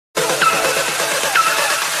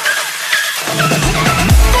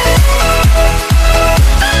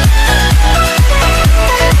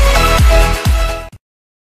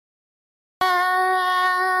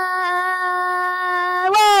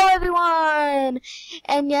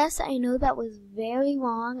And yes, I know that was very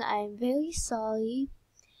long. I'm very sorry.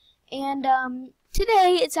 And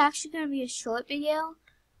today it's actually going to be a short video.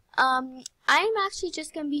 I'm actually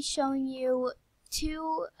just going to be showing you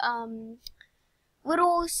two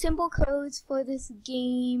little simple codes for this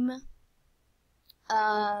game.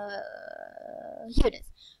 Here it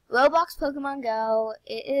is. Roblox Pokemon Go.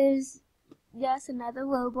 It is, yes, another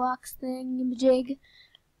Roblox thing-majig.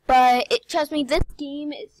 But trust me, this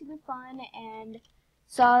game is super fun, and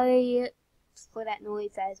sorry for that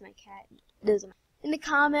noise. That is my cat. Those are my in the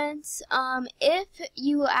comments, if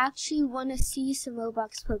you actually want to see some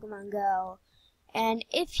Roblox Pokemon Go, and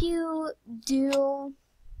if you do,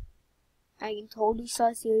 I can totally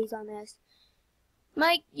start a series on this.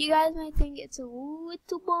 You guys might think it's a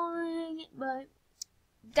little boring, but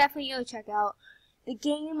definitely go check out the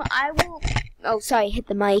game. I will. Oh, sorry, hit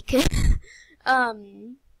the mic.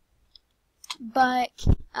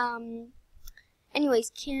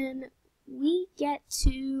 Anyways, can we get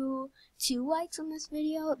to 2 likes on this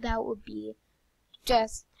video? That would be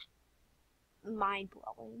just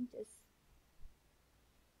mind-blowing.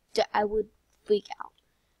 I would freak out.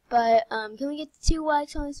 But can we get 2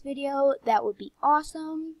 likes on this video? That would be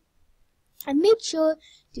awesome. And make sure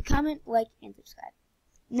to comment, like, and subscribe.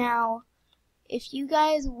 Now, if you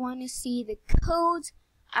guys want to see the codes,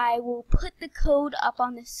 I will put the code up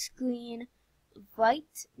on the screen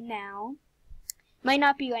right now. Might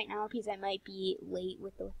not be right now because I might be late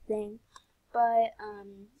with the thing. But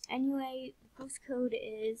anyway, the first code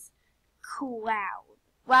is Cloud.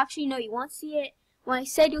 Well, actually, no, you won't see it. When I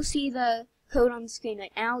said you'll see the code on the screen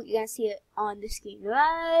right now, you're going to see it on the screen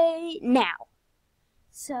right now.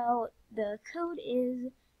 So, the code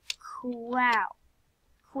is Cloud.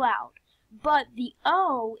 But the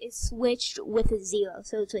O is switched with a 0,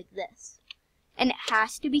 so it's like this. And it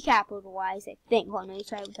has to be capitalized, I think. Hold on, let me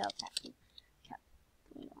try without capitalizing.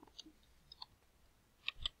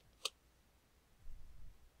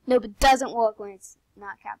 No, but it doesn't work when it's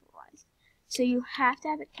not capitalized. So you have to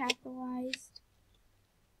have it capitalized.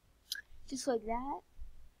 Just like that.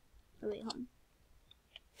 Oh, wait, hold on.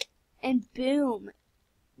 And boom.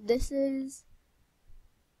 This is,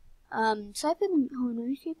 so I've been, hold on, let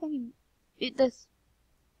me see if I can mute this.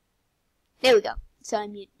 There we go. So I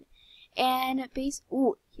muted it. And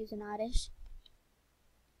ooh, here's an oddish.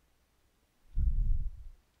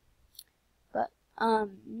 But,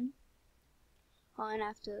 on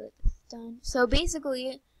after it's done. So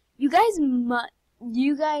basically, you guys might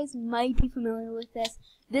be familiar with this.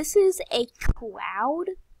 This is a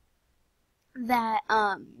cloud that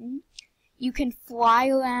you can fly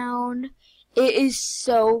around. It is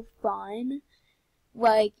so fun.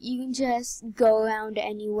 Like, you can just go around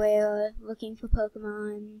anywhere looking for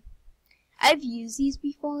Pokemon. I've used these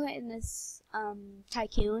before in this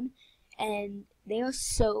Tycoon, and they are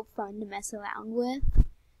so fun to mess around with.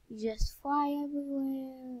 You just fly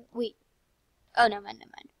everywhere. Wait. Oh, never mind.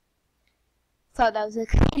 Thought that was the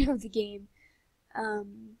kind of the game.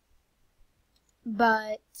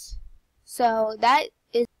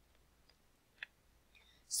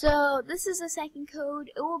 So this is the second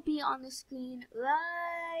code. It will be on the screen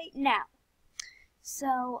right now.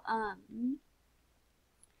 So,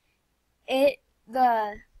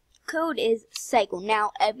 the code is cycle.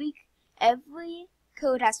 Now, every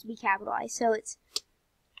code has to be capitalized. So it's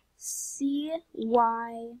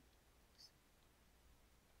CYCL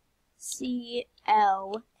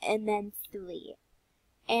and then 3.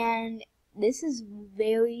 And this is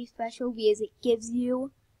very special because it gives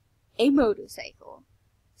you a motorcycle.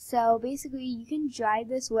 So basically you can drive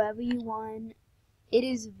this wherever you want. It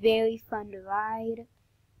is very fun to ride.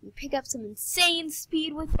 You pick up some insane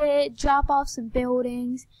speed with it, drop off some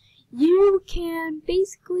buildings. You can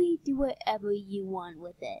basically do whatever you want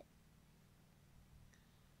with it.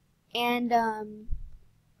 And, oh,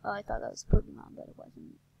 I thought that was Pokemon, but it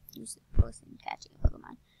wasn't. It was the person catching a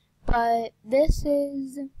Pokemon. But this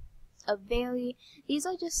is these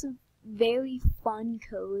are just some very fun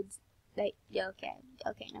codes that, okay,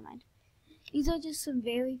 never mind. These are just some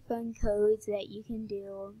very fun codes that you can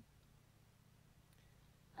do,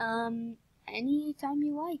 anytime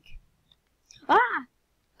you like. Ah!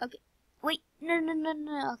 Okay, wait, no,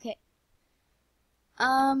 okay.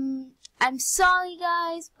 I'm sorry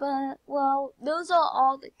guys, but, well, those are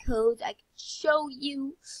all the codes I can show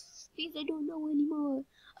you, because I don't know anymore.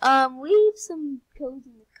 Leave some codes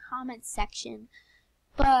in the comment section,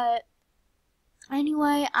 but,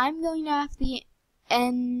 anyway, I'm going to have to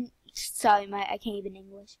end, sorry, I can't even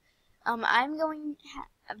English. I'm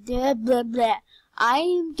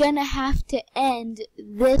gonna have to end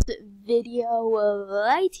this video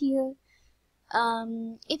right here.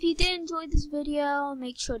 If you did enjoy this video,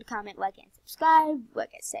 make sure to comment, like, and subscribe,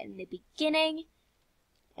 like I said in the beginning.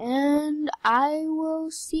 And I will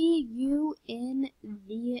see you in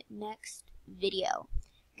the next video.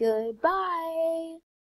 Goodbye!